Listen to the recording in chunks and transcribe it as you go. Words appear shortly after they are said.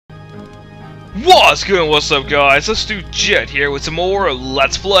What's good? What's up, guys? Let's do Jet here with some more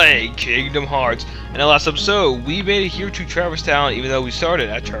Let's Play Kingdom Hearts. In the last episode, we made it here to Traverse Town, even though we started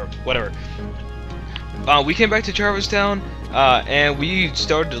at whatever. We came back to Traverse Town, and we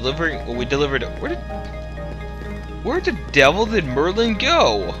started delivering. Well, we delivered. Where the devil did Merlin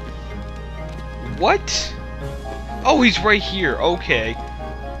go? What? Oh, he's right here. Okay.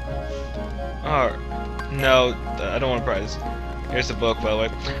 No, I don't want to prize. Here's the book, by the way.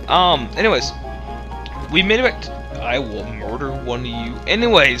 Anyways, we made it back to, I will murder one of you.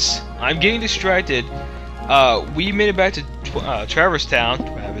 Anyways, I'm getting distracted. We made it back to Traverse Town.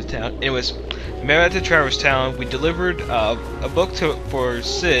 Anyways, we made it back to Traverse Town. We delivered a book for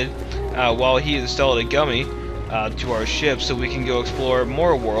Sid while he installed a gummy to our ship so we can go explore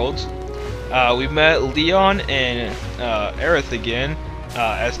more worlds. We met Leon and Aerith again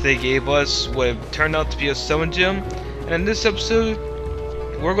as they gave us what turned out to be a summon gem. And in this episode,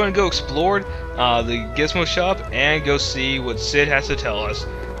 we're going to go explore the Gizmo shop and go see what Sid has to tell us.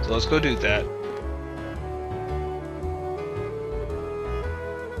 So let's go do that.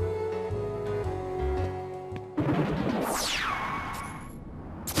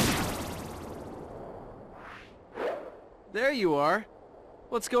 There you are.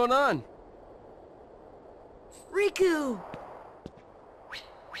 What's going on? Riku!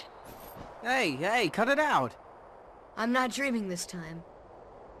 Hey, cut it out. I'm not dreaming this time.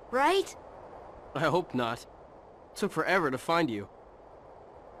 Right? I hope not. Took forever to find you.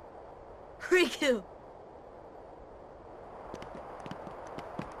 Riku!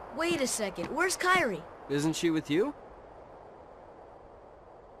 Wait a second, where's Kairi? Isn't she with you?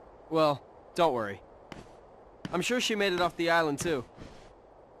 Well, don't worry. I'm sure she made it off the island too.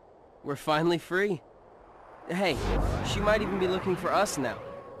 We're finally free. Hey, she might even be looking for us now.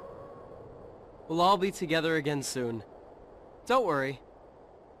 We'll all be together again soon. Don't worry.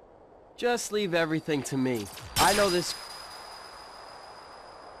 Just leave everything to me. I know this...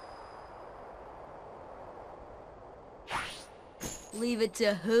 Leave it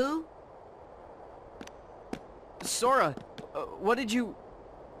to who? Sora, what did you...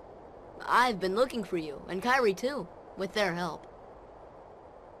 I've been looking for you, and Kairi too, with their help.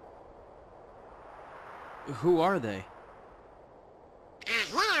 Who are they?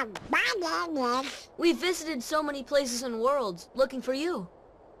 We visited so many places and worlds, looking for you.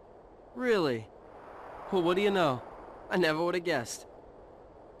 Really? Well, what do you know? I never would have guessed.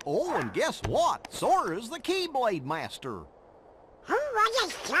 Oh, and guess what? Sora's the Keyblade Master. Who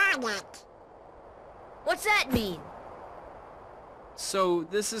was it? What's that mean? So,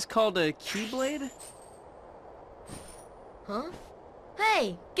 this is called a Keyblade? Huh?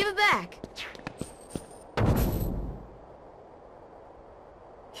 Hey, give it back!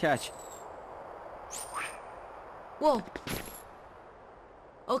 Catch. Whoa.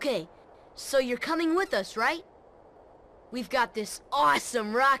 Okay, so you're coming with us, right? We've got this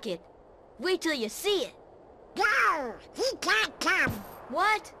awesome rocket. Wait till you see it. No, he can't come.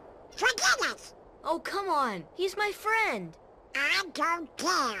 What? Forget it. Oh, come on. He's my friend. I don't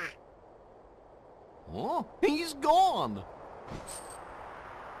care. Oh, he's gone.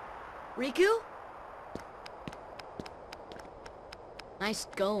 Riku? Nice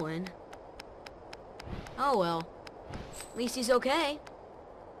going. Oh well. At least he's okay.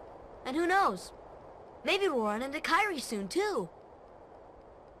 And who knows? Maybe we'll run into Kairi soon too.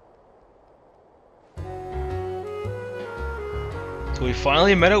 So we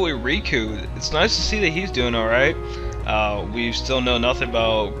finally met up with Riku. It's nice to see that he's doing alright. We still know nothing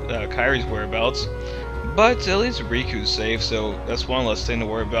about Kairi's whereabouts. But at least Riku's safe, so that's one less thing to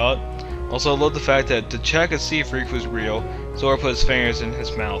worry about. Also, I love the fact that to check and see if Riku's real, Sora put his fingers in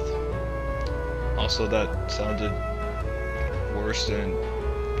his mouth. Also, that sounded worse than...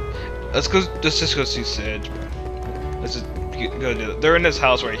 Let's just go see Sid. Let's just go do it. They're in this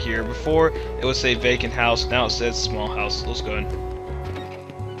house right here. Before, it would say vacant house. Now it says small house. Let's go in.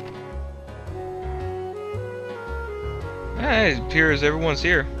 Hey, it appears everyone's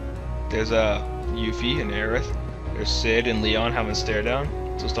here. There's Yuffie and Aerith. There's Sid and Leon having a stare down.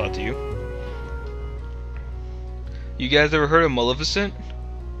 So let's talk to you. You guys ever heard of Maleficent?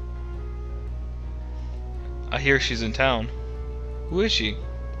 I hear she's in town. Who is she?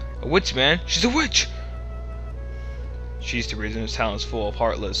 A witch, man. She's a witch! She's the reason this town is full of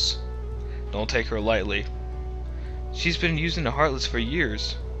Heartless. Don't take her lightly. She's been using the Heartless for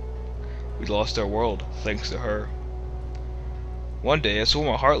years. We lost our world, thanks to her. One day, a swarm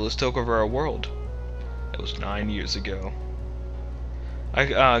of Heartless took over our world. It was 9 years ago. I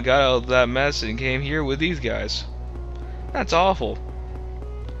got out of that mess and came here with these guys. That's awful.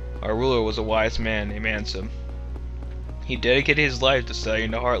 Our ruler was a wise man named Ansem. He dedicated his life to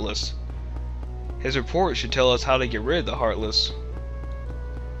studying the Heartless. His report should tell us how to get rid of the Heartless.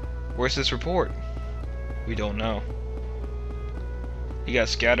 Where's this report? We don't know. He got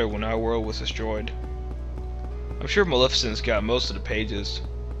scattered when our world was destroyed. I'm sure Maleficent's got most of the pages.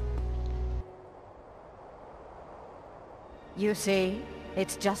 You see,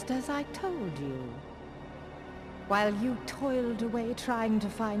 it's just as I told you. While you toiled away trying to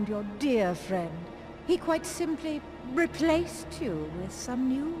find your dear friend, he quite simply replaced you with some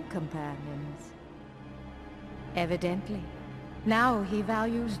new companions. Evidently, now he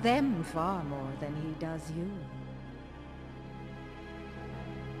values them far more than he does you.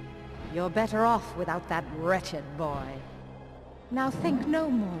 You're better off without that wretched boy. Now think no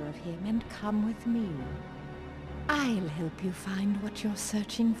more of him and come with me. I'll help you find what you're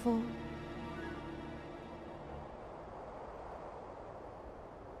searching for.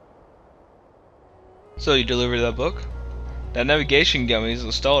 So you delivered that book? That navigation gummy is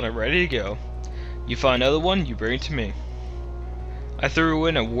installed and ready to go. You find another one, you bring it to me. I threw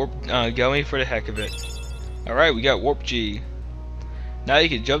in a warp gummy for the heck of it. Alright, we got warp G. Now you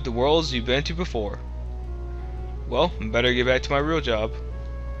can jump the worlds you've been to before. Well, I better get back to my real job.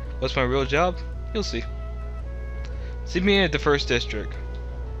 What's my real job? You'll see. See me at the first district.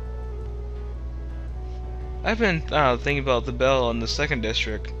 I've been thinking about the bell in the second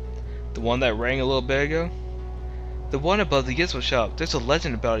district. The one that rang a little bit ago? The one above the Gizmo shop. There's a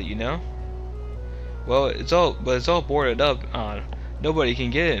legend about it, you know? Well, it's all boarded up. Nobody can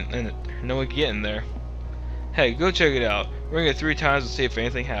get in, and no one can get in there. Hey, go check it out. Ring it 3 times to see if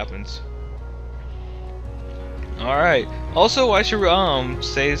anything happens. Alright. Also, I should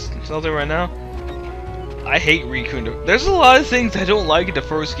say something right now. I hate Riku. There's a lot of things I don't like in the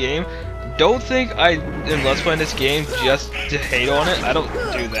first game. Don't think I am Let's Playing this game just to hate on it. I don't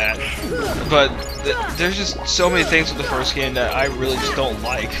do that. But there's just so many things with the first game that I really just don't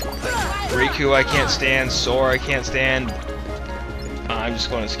like. Riku I can't stand, Sora I can't stand. I'm just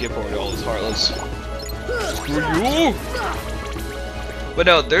going to skip over all this Heartless. Screw you! But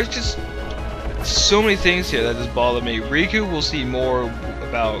no, there's just so many things here that just bother me. Riku, we'll see more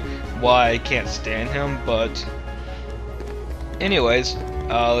about why I can't stand him, but anyways,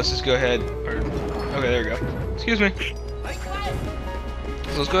 let's just go ahead, okay, there we go. Excuse me.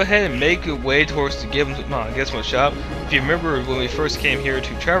 So let's go ahead and make a way towards the Gizmo shop. If you remember when we first came here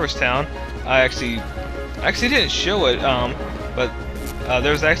to Traverse Town, I actually didn't show it, but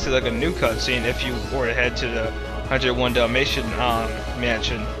there's actually like a new cutscene if you were to head to the 101 Dalmatian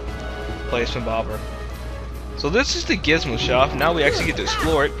mansion place from Bobber. So this is the Gizmo shop. Now we actually get to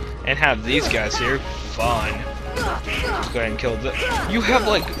explore it and have these guys here. Fun. Let's go ahead and kill them. You have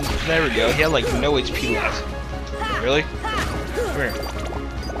like, there we go. He had like no HP left. Really? Come here.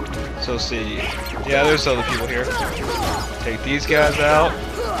 So see, yeah, there's other people here. Take these guys out.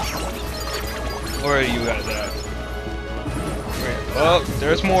 Where are you guys at? Oh,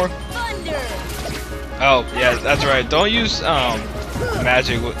 there's more. Oh, yeah, that's right. Don't use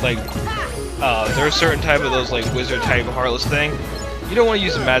magic with like there's a certain type of those like wizard type of heartless thing. You don't want to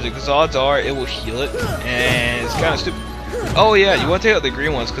use the magic because odds are it will heal it, and it's kind of stupid. Oh yeah, you want to take out the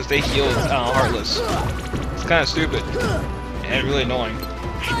green ones because they heal heartless. It's kind of stupid and really annoying.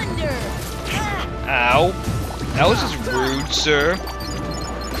 Ow! That was just rude, sir.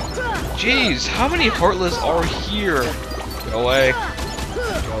 Jeez, how many heartless are here? Go away.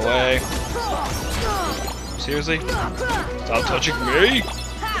 Go away. Seriously? Stop touching me!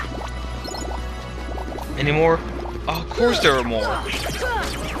 Any more? Oh, of course there are more.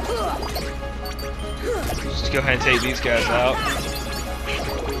 Just go ahead and take these guys out.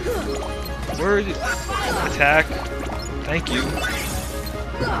 Where is it? Attack. Thank you.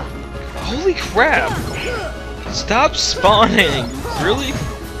 Holy crap! Stop spawning! Really?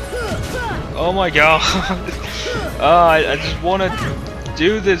 Oh my god. I just want to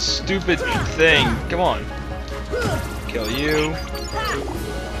do this stupid thing. Come on. Kill you.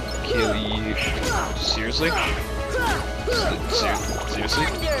 Kill you. Seriously? Seriously?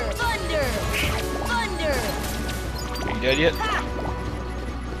 Are you dead yet?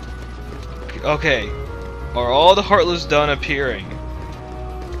 Okay. Are all the Heartless done appearing?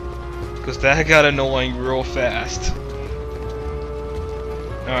 Because that got annoying real fast.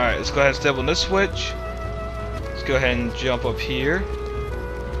 Alright, let's go ahead and step on this switch. Let's go ahead and jump up here.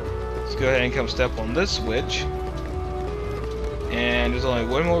 Let's go ahead and come step on this switch. And there's only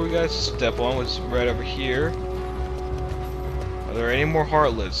one more we gotta step on, which is right over here. Are there any more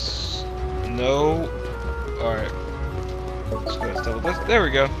Heartless? No. Alright. Let's go ahead and step on this. There we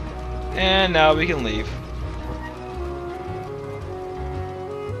go. And now we can leave.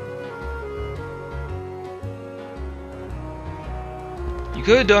 You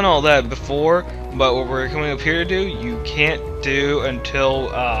could have done all that before, but what we're coming up here to do, you can't do until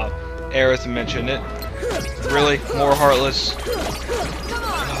Aerith mentioned it. Really? More Heartless?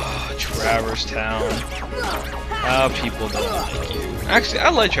 Traverse Town. People don't like you. Actually,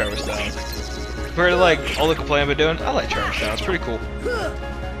 I like Traverse Town. Compared to like all the complaining I've been doing, I like Traverse Town. It's pretty cool.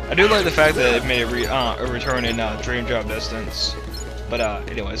 I do like the fact that it made a return in Dream Drop Distance. But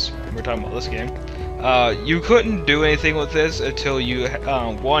anyways, we're talking about this game. You couldn't do anything with this until you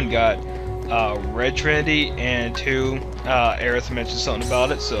one got Red Trinity, and two, Aerith mentioned something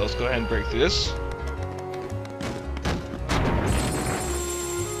about it. So let's go ahead and break through this.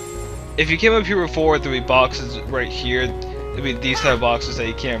 If you came up here before, there'd be boxes right here. There'd be these type of boxes that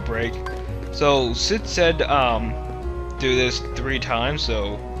you can't break. So Sid said do this 3 times.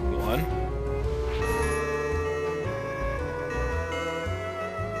 So 1.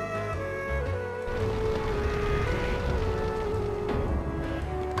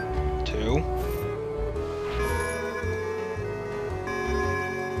 2.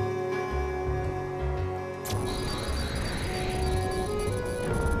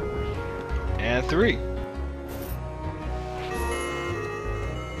 And 3.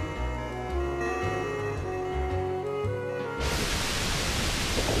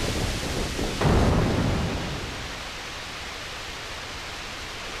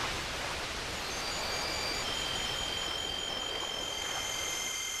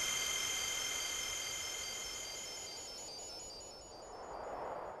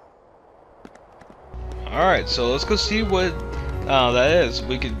 Alright, so let's go see what that is.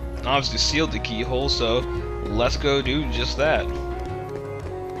 We could obviously seal the keyhole, so let's go do just that.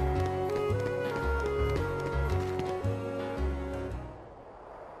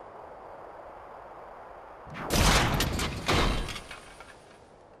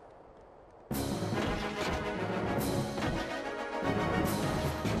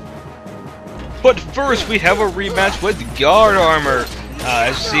 But first, we have a rematch with Guard Armor.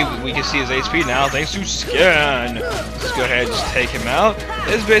 As you see, we can see his HP now thanks to Scan. Let's go ahead and just take him out.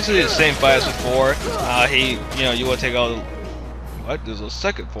 It's basically the same fight as before. You want to take all the... What? There's a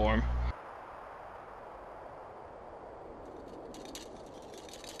second form.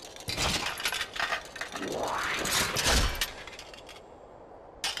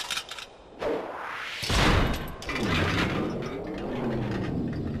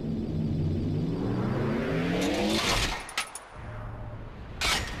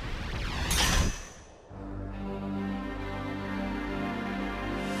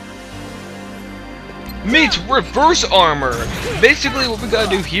 Meets Reverse Armor! Basically what we gotta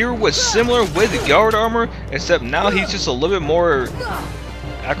do here was similar with the Guard Armor, except now he's just a little bit more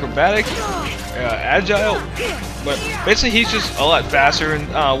acrobatic, agile, but basically he's just a lot faster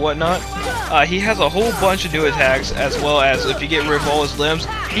and whatnot. He has a whole bunch of new attacks, as well as if you get rid of all his limbs,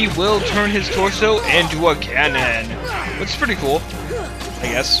 he will turn his torso into a cannon, which is pretty cool, I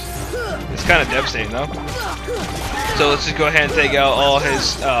guess. It's kind of devastating though. So let's just go ahead and take out all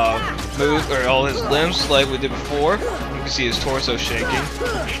his all his limbs like we did before. You can see his torso shaking.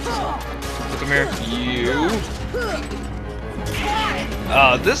 Come here, you.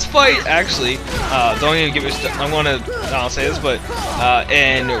 This fight actually, don't even give me. I'm gonna say this, but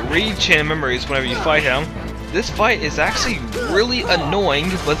in Chain of Memories, whenever you fight him, this fight is actually really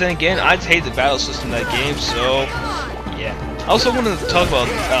annoying. But then again, I hate the battle system in that game, so yeah. I also wanted to talk about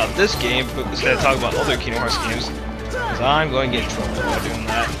this game, but instead of talking about other Kingdom Hearts games, because I'm going to get in trouble by doing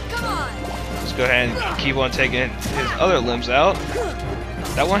that. Let's go ahead and keep on taking his other limbs out.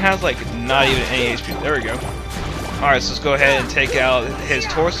 That one has like not even any HP. There we go. Alright, so let's go ahead and take out his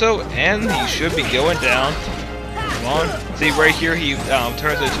torso, and he should be going down. Come on. See right here, he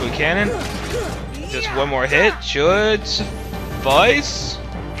turns into a cannon. Just one more hit should suffice.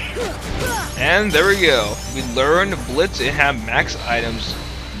 And there we go. We learned Blitz and have max items.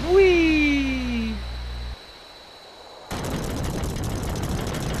 Whee!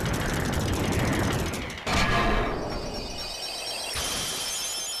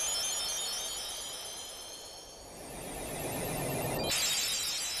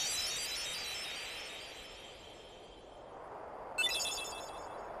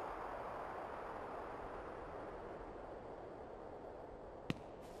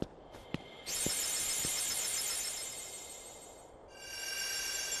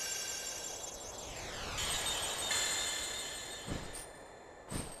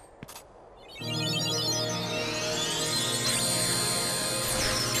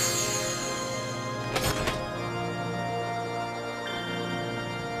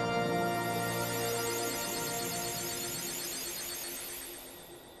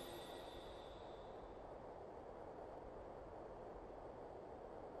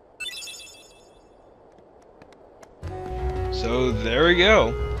 So there we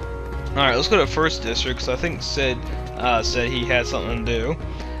go. Alright, let's go to first district, because I think Sid said he had something to do.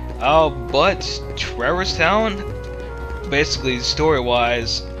 But Traverse Town, basically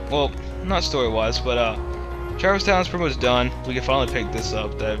story-wise, well, not story-wise, but Traverse Town is pretty much done. We can finally pick this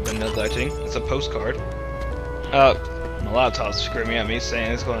up that I've been neglecting. It's a postcard. My laptop's screaming at me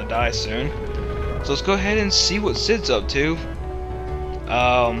saying it's going to die soon. So let's go ahead and see what Sid's up to.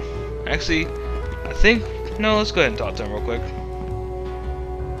 Actually, I think, no, let's go ahead and talk to him real quick.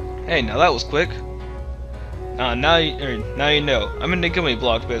 Hey, now that was quick. Now you know. I'm in the gummy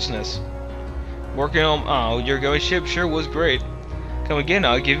block business. Working on your gummy ship sure was great. Come again,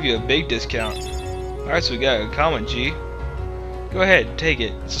 I'll give you a big discount. Alright, so we got a comment, G. Go ahead, take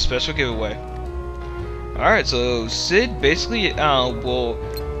it. It's a special giveaway. Alright, so Sid basically will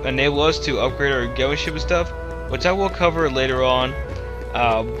enable us to upgrade our gummy ship and stuff, which I will cover later on.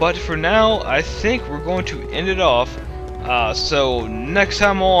 But for now, I think we're going to end it off. So next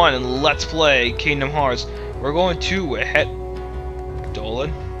time on Let's Play Kingdom Hearts, we're going to head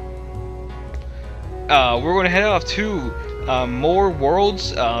Dolan. We're going to head off to more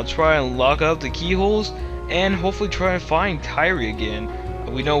worlds, try and lock up the keyholes, and hopefully try and find Kyrie again.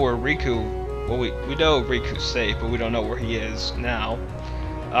 We know where Riku, well, we know Riku's safe, but we don't know where he is now.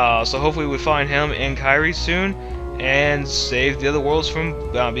 So hopefully we find him and Kyrie soon, and save the other worlds from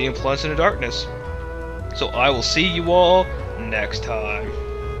being plunged into darkness. So I will see you all next time.